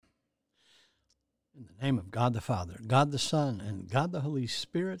In the name of God the Father, God the Son, and God the Holy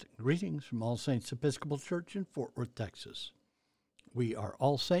Spirit, greetings from All Saints Episcopal Church in Fort Worth, Texas. We are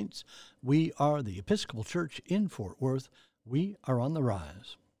All Saints. We are the Episcopal Church in Fort Worth. We are on the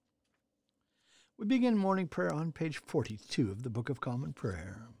rise. We begin morning prayer on page 42 of the Book of Common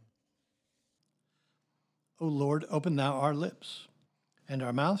Prayer. O Lord, open thou our lips, and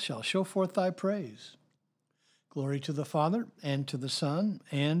our mouth shall show forth thy praise. Glory to the Father, and to the Son,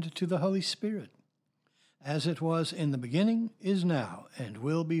 and to the Holy Spirit, as it was in the beginning, is now, and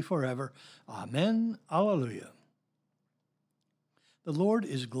will be forever. Amen. Alleluia. The Lord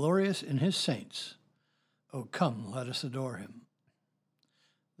is glorious in his saints. O come, let us adore him.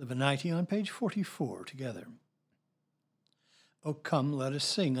 The Venite on page 44 together. O come, let us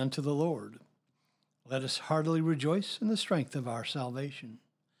sing unto the Lord. Let us heartily rejoice in the strength of our salvation.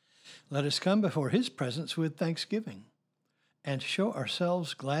 Let us come before his presence with thanksgiving, and show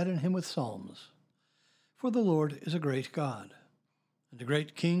ourselves glad in him with psalms. For the Lord is a great God, and a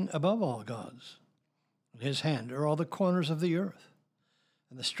great King above all gods. In his hand are all the corners of the earth,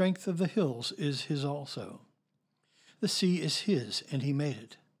 and the strength of the hills is his also. The sea is his, and he made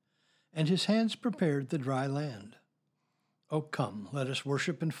it, and his hands prepared the dry land. O come, let us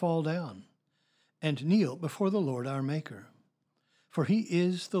worship and fall down, and kneel before the Lord our Maker. For he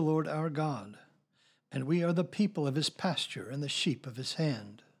is the Lord our God, and we are the people of his pasture and the sheep of his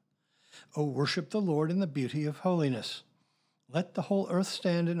hand. O worship the Lord in the beauty of holiness. Let the whole earth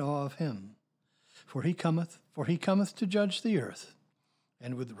stand in awe of him. For he cometh to judge the earth,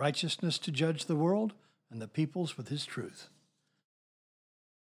 and with righteousness to judge the world, and the peoples with his truth.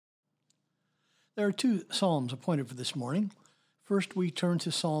 There are two psalms appointed for this morning. First, we turn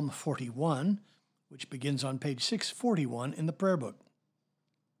to Psalm 41, which begins on page 641 in the prayer book.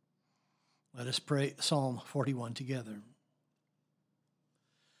 Let us pray Psalm 41 together.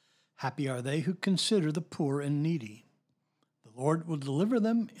 Happy are they who consider the poor and needy. The Lord will deliver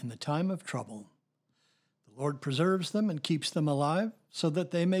them in the time of trouble. The Lord preserves them and keeps them alive, so that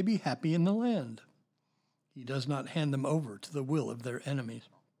they may be happy in the land. He does not hand them over to the will of their enemies.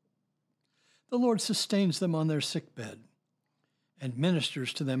 The Lord sustains them on their sickbed, and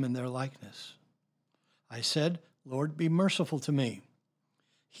ministers to them in their likeness. I said, Lord, be merciful to me.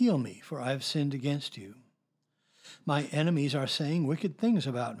 Heal me, for I have sinned against you. My enemies are saying wicked things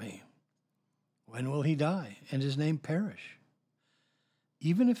about me. When will he die, and his name perish?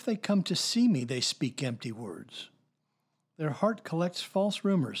 Even if they come to see me, they speak empty words. Their heart collects false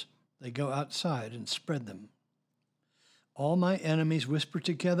rumors. They go outside and spread them. All my enemies whisper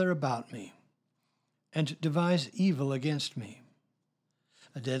together about me, and devise evil against me.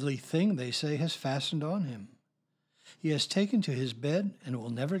 A deadly thing, they say, has fastened on him. He has taken to his bed and will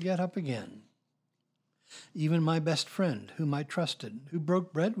never get up again. Even my best friend, whom I trusted, who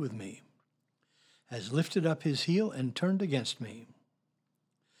broke bread with me, has lifted up his heel and turned against me.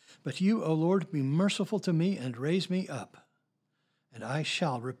 But you, O Lord, be merciful to me and raise me up, and I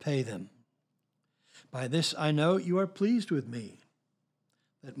shall repay them. By this I know you are pleased with me,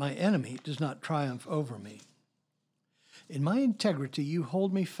 that my enemy does not triumph over me. In my integrity you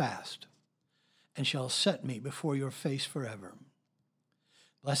hold me fast, and shall set me before your face forever.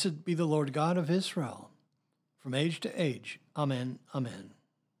 Blessed be the Lord God of Israel, from age to age. Amen, amen.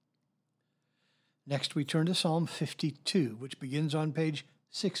 Next we turn to Psalm 52, which begins on page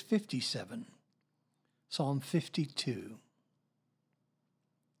 657. Psalm 52.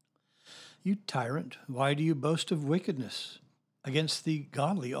 You tyrant, why do you boast of wickedness against the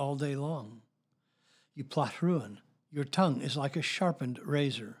godly all day long? You plot ruin. Your tongue is like a sharpened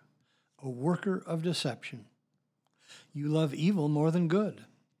razor, a worker of deception. You love evil more than good,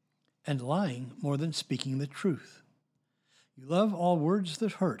 and lying more than speaking the truth. You love all words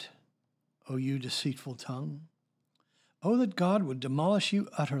that hurt, O you deceitful tongue. O that God would demolish you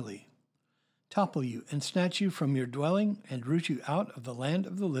utterly, topple you and snatch you from your dwelling, and root you out of the land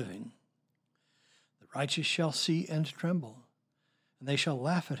of the living. The righteous shall see and tremble, and they shall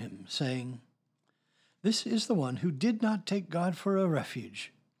laugh at him, saying, This is the one who did not take God for a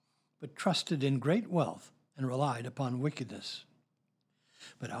refuge, but trusted in great wealth and relied upon wickedness.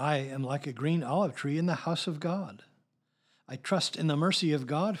 But I am like a green olive tree in the house of God. I trust in the mercy of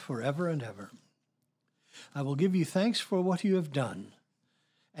God forever and ever. I will give you thanks for what you have done,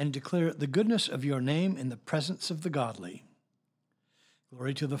 and declare the goodness of your name in the presence of the godly.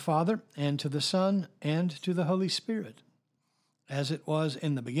 Glory to the Father, and to the Son, and to the Holy Spirit, as it was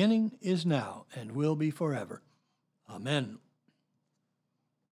in the beginning, is now, and will be forever. Amen.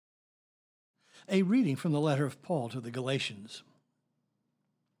 A reading from the letter of Paul to the Galatians.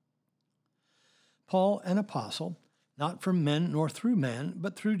 Paul, an apostle, not from men nor through man,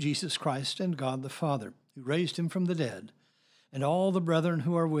 but through Jesus Christ and God the Father, who raised him from the dead, and all the brethren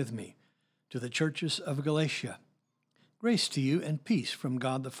who are with me, to the churches of Galatia. Grace to you and peace from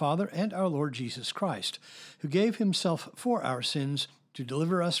God the Father and our Lord Jesus Christ, who gave himself for our sins to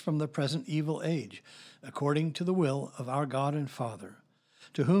deliver us from the present evil age, according to the will of our God and Father,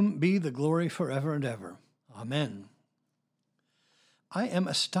 to whom be the glory forever and ever. Amen. I am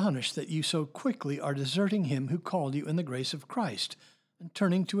astonished that you so quickly are deserting him who called you in the grace of Christ and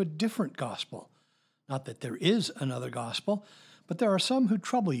turning to a different gospel. Not that there is another gospel, but there are some who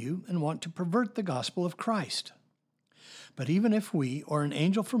trouble you and want to pervert the gospel of Christ. But even if we or an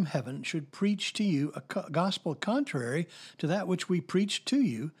angel from heaven should preach to you a gospel contrary to that which we preached to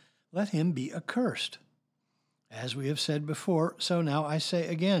you, let him be accursed. As we have said before, so now I say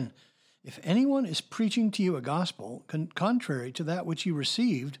again, if anyone is preaching to you a gospel contrary to that which you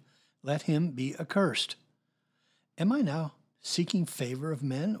received, let him be accursed. Am I now seeking favor of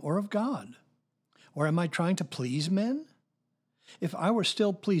men or of God? Or am I trying to please men? If I were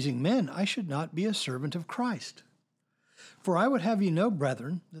still pleasing men, I should not be a servant of Christ. For I would have you know,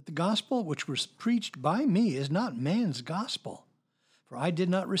 brethren, that the gospel which was preached by me is not man's gospel. For I did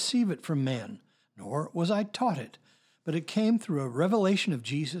not receive it from man, nor was I taught it, but it came through a revelation of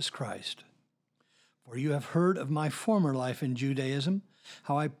Jesus Christ. For you have heard of my former life in Judaism,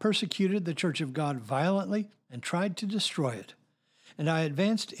 how I persecuted the church of God violently and tried to destroy it. And I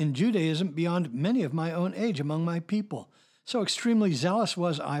advanced in Judaism beyond many of my own age among my people. So extremely zealous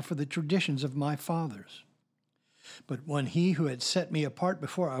was I for the traditions of my fathers. But when he who had set me apart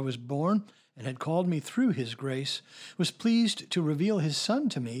before I was born and had called me through his grace was pleased to reveal his Son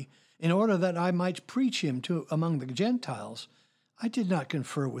to me, in order that I might preach him among the Gentiles, I did not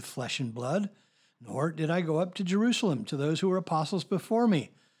confer with flesh and blood, nor did I go up to Jerusalem to those who were apostles before me,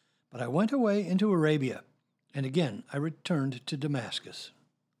 but I went away into Arabia, and again I returned to Damascus.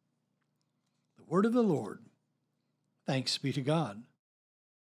 The word of the Lord. Thanks be to God.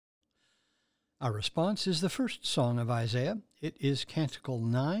 Our response is the first song of Isaiah. It is Canticle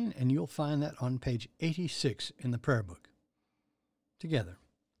 9, and you'll find that on page 86 in the prayer book. Together.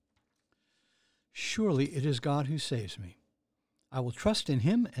 Surely it is God who saves me. I will trust in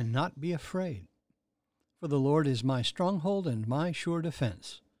him and not be afraid. For the Lord is my stronghold and my sure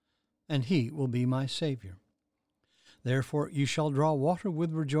defense, and he will be my Savior. Therefore you shall draw water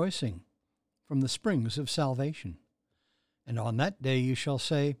with rejoicing from the springs of salvation. And on that day you shall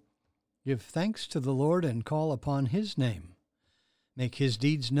say, Give thanks to the Lord and call upon his name. Make his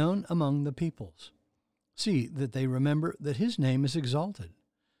deeds known among the peoples. See that they remember that his name is exalted.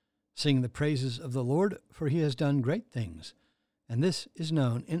 Sing the praises of the Lord, for he has done great things, and this is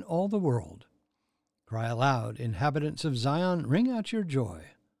known in all the world. Cry aloud, inhabitants of Zion, ring out your joy.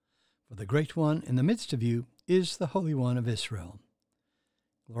 For the Great One in the midst of you is the Holy One of Israel.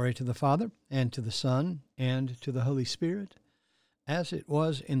 Glory to the Father, and to the Son, and to the Holy Spirit, as it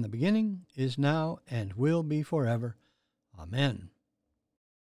was in the beginning, is now, and will be forever. Amen.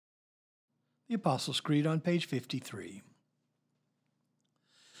 The Apostles' Creed on page 53.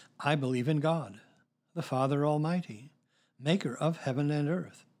 I believe in God, the Father Almighty, maker of heaven and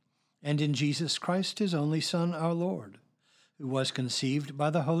earth, and in Jesus Christ, his only Son, our Lord, who was conceived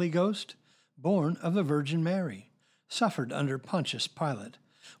by the Holy Ghost, born of the Virgin Mary, suffered under Pontius Pilate,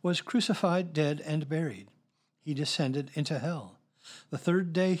 was crucified, dead, and buried. He descended into hell. The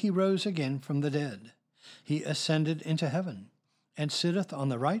third day he rose again from the dead. He ascended into heaven, and sitteth on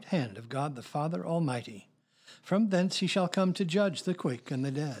the right hand of God the Father Almighty. From thence he shall come to judge the quick and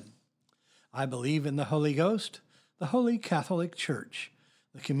the dead. I believe in the Holy Ghost, the Holy Catholic Church,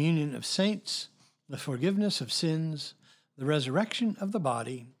 the communion of saints, the forgiveness of sins, the resurrection of the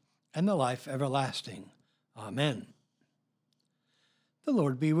body, and the life everlasting. Amen. The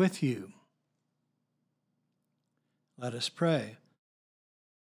Lord be with you. Let us pray.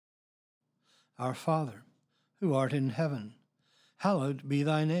 Our Father, who art in heaven, hallowed be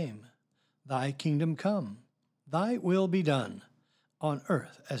thy name. Thy kingdom come. Thy will be done, on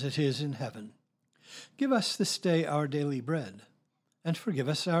earth as it is in heaven. Give us this day our daily bread, and forgive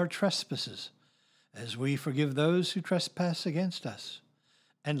us our trespasses, as we forgive those who trespass against us.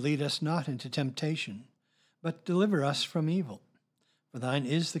 And lead us not into temptation, but deliver us from evil. For thine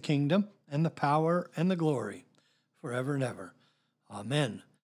is the kingdom, and the power, and the glory, forever and ever. Amen.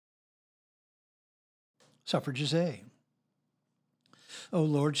 Suffrages A. O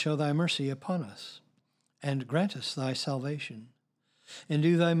Lord, show thy mercy upon us, and grant us thy salvation.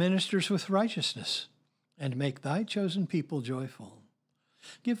 Endue thy ministers with righteousness, and make thy chosen people joyful.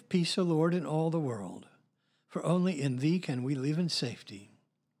 Give peace, O Lord, in all the world, for only in thee can we live in safety.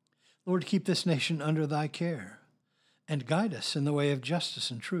 Lord, keep this nation under thy care, and guide us in the way of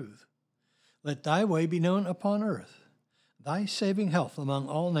justice and truth. Let thy way be known upon earth, thy saving health among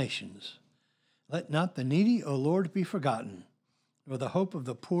all nations. Let not the needy, O Lord, be forgotten, nor the hope of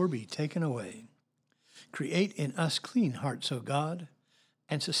the poor be taken away. Create in us clean hearts, O God,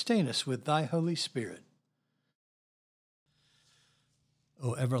 and sustain us with thy Holy Spirit.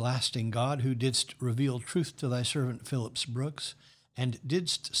 O everlasting God, who didst reveal truth to thy servant Phillips Brooks, and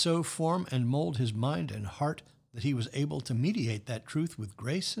didst so form and mold his mind and heart that he was able to mediate that truth with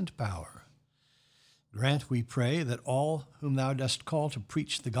grace and power. Grant, we pray, that all whom thou dost call to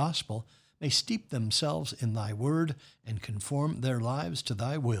preach the gospel may steep themselves in thy word and conform their lives to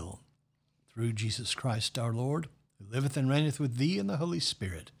thy will. Through Jesus Christ our Lord, who liveth and reigneth with thee in the Holy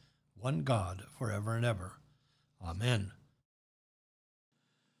Spirit, one God, forever and ever. Amen.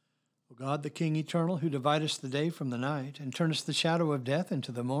 O God, the King eternal, who dividest the day from the night, and turnest the shadow of death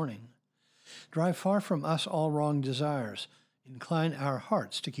into the morning, drive far from us all wrong desires, incline our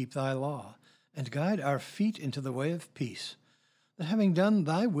hearts to keep thy law, and guide our feet into the way of peace, that having done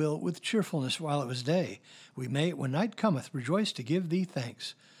thy will with cheerfulness while it was day, we may, when night cometh, rejoice to give thee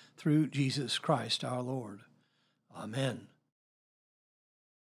thanks, through Jesus Christ our Lord. Amen.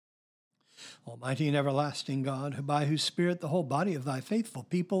 Almighty and everlasting God, by whose Spirit the whole body of thy faithful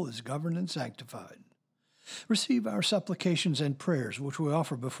people is governed and sanctified, receive our supplications and prayers which we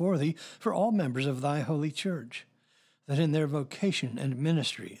offer before thee for all members of thy holy church, that in their vocation and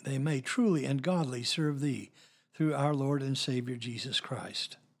ministry they may truly and godly serve thee, through our Lord and Savior Jesus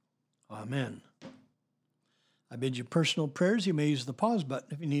Christ. Amen. I bid you personal prayers. You may use the pause button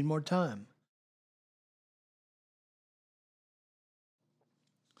if you need more time.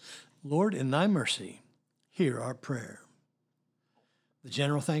 Lord, in thy mercy, hear our prayer. The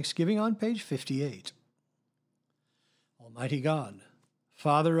General Thanksgiving on page 58. Almighty God,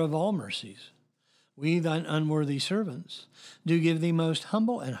 Father of all mercies, we, thine unworthy servants, do give thee most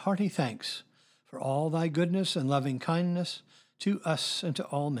humble and hearty thanks for all thy goodness and loving kindness to us and to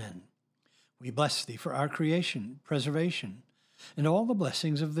all men. We bless thee for our creation, preservation, and all the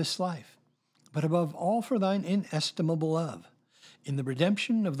blessings of this life, but above all for thine inestimable love, in the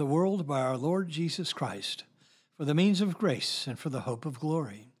redemption of the world by our Lord Jesus Christ, for the means of grace and for the hope of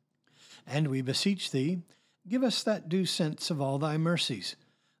glory. And we beseech thee, give us that due sense of all thy mercies,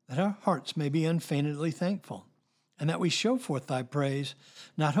 that our hearts may be unfeignedly thankful, and that we show forth thy praise,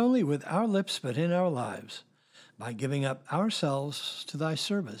 not only with our lips but in our lives, by giving up ourselves to thy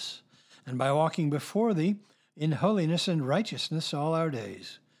service, and by walking before thee in holiness and righteousness all our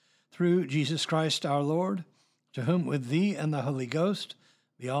days. Through Jesus Christ our Lord, to whom with thee and the Holy Ghost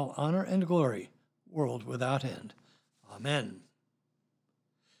be all honor and glory, world without end. Amen.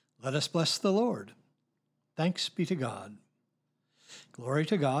 Let us bless the Lord. Thanks be to God. Glory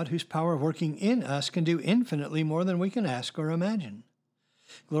to God, whose power working in us can do infinitely more than we can ask or imagine.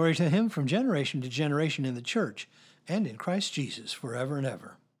 Glory to him from generation to generation in the church and in Christ Jesus forever and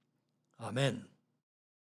ever. Amen.